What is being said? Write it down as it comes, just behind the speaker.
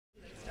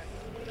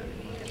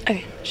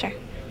Okay, sure.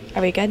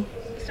 Are we good?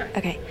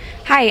 Okay.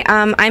 Hi,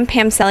 I'm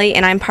Pam Selle,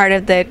 and I'm part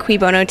of the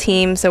CuiBono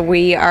team. So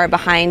we are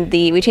behind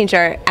we changed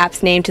our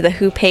app's name to the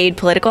Who Paid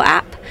Political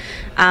app.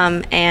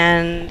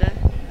 And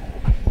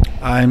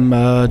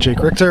I'm Jake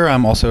Richter.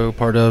 I'm also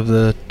part of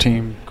the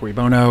team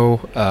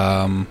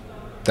CuiBono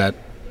that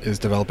is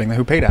developing the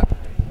Who Paid app.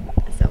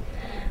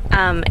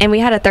 And we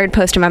had a third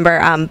poster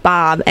member,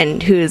 Bob,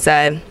 and who's,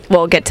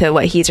 we'll get to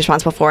what he's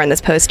responsible for in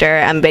this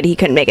poster, but he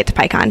couldn't make it to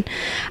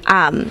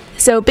PyCon.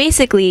 So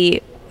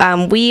basically,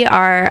 we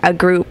are a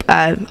group,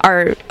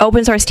 our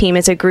open source team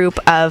is a group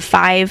of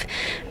 5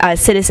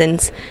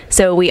 citizens,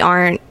 so we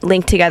aren't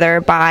linked together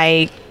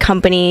by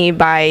company,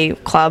 by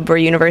club or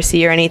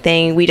university or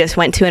anything. We just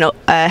went to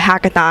a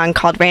hackathon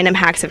called Random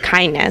Hacks of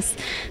Kindness,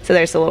 so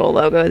there's a little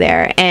logo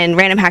there, and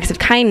Random Hacks of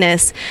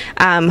Kindness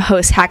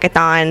hosts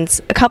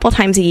hackathons a couple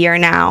times a year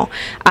now,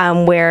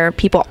 where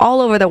people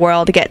all over the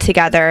world get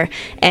together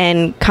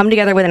and come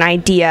together with an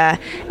idea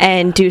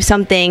and do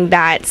something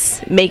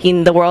that's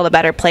making the world a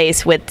better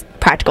place with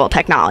practical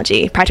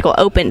technology, practical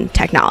open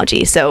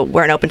technology. So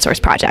we're an open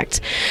source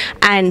project.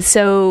 And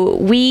so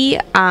we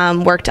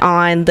worked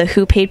on the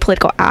Who Paid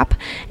Political app,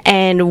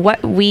 and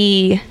what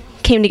we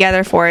came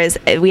together for is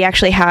we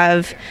actually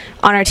have,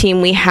 on our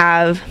team,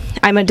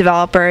 I'm a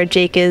developer,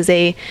 Jake is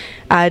a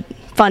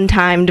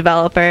fun-time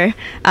developer,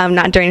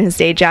 not during his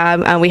day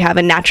job. We have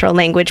a natural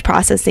language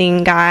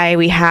processing guy,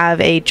 we have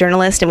a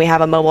journalist, and we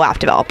have a mobile app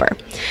developer.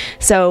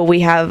 So we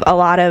have a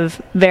lot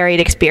of varied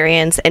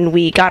experience, and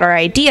we got our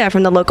idea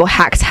from the local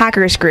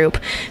hackers group,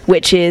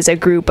 which is a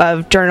group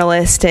of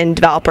journalists and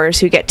developers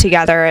who get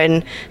together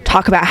and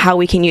talk about how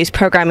we can use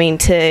programming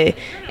to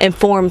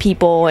inform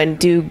people and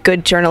do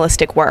good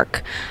journalistic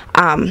work.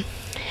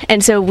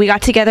 And so we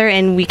got together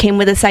and we came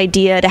with this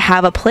idea to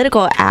have a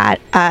political app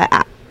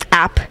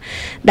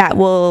that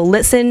will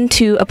listen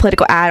to a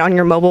political ad on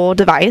your mobile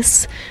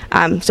device.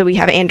 So we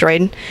have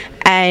Android,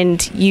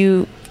 and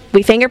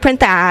we fingerprint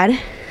the ad.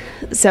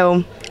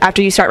 So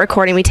after you start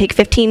recording, we take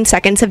 15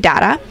 seconds of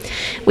data.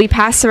 We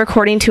pass the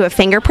recording to a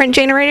fingerprint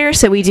generator,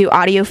 so we do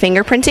audio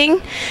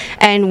fingerprinting,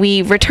 and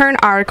we return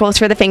articles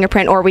for the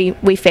fingerprint, or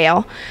we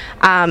fail.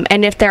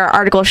 And if there are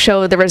articles,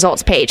 show the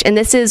results page. And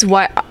this is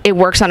what it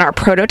works on our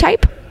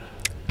prototype.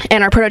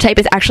 And our prototype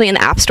is actually in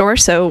the App Store,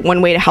 so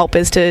one way to help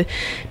is to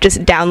just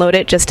download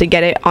it, just to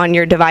get it on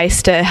your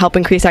device to help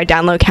increase our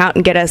download count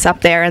and get us up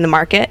there in the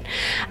market.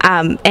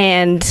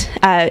 And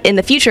in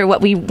the future,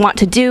 what we want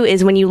to do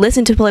is when you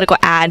listen to a political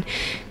ad,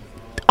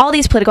 all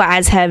these political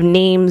ads have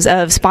names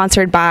of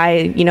sponsored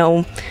by,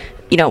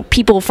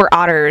 people for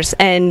otters,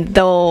 and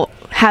they'll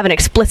have an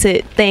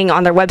explicit thing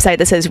on their website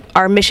that says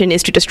our mission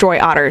is to destroy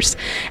otters,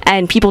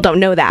 and people don't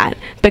know that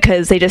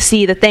because they just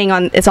see the thing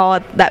on, it's all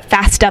that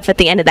fast stuff at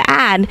the end of the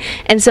ad.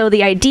 And so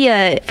the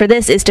idea for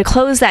this is to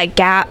close that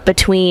gap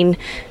between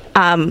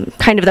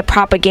kind of the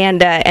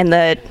propaganda and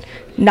the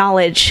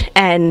knowledge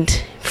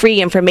and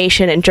free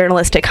information and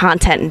journalistic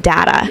content and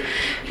data.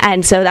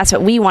 And so that's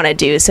what we want to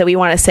do. So we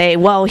want to say,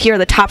 well, here are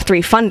the top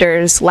 3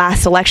 funders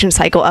last election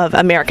cycle of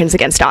Americans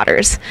Against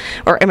Otters,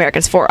 or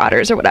Americans for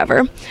Otters, or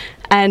whatever.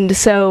 And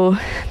so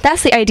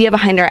that's the idea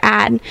behind our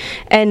ad.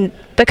 And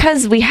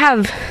because we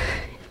have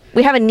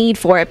a need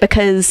for it,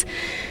 because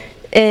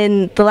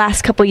in the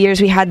last couple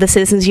years we had the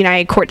Citizens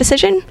United court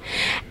decision,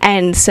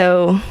 and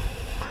so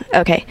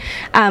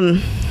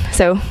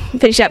so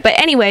finish up. But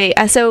anyway,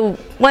 so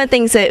one of the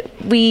things that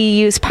we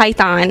use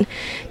Python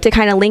to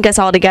kind of link us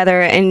all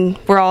together, and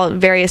we're all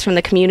various from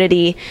the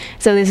community.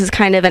 So this is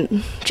kind of a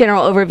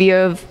general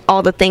overview of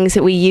all the things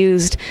that we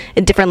used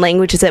in different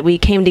languages that we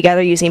came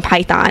together using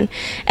Python.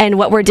 And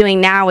what we're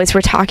doing now is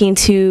we're talking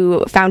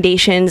to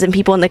foundations and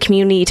people in the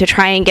community to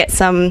try and get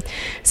some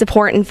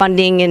support and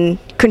funding, and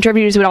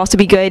contributors would also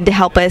be good to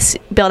help us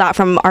build out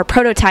from our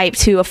prototype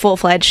to a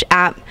full-fledged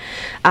app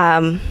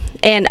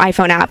and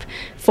iPhone app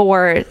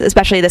for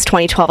especially this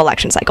 2012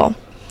 election cycle.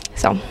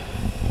 So.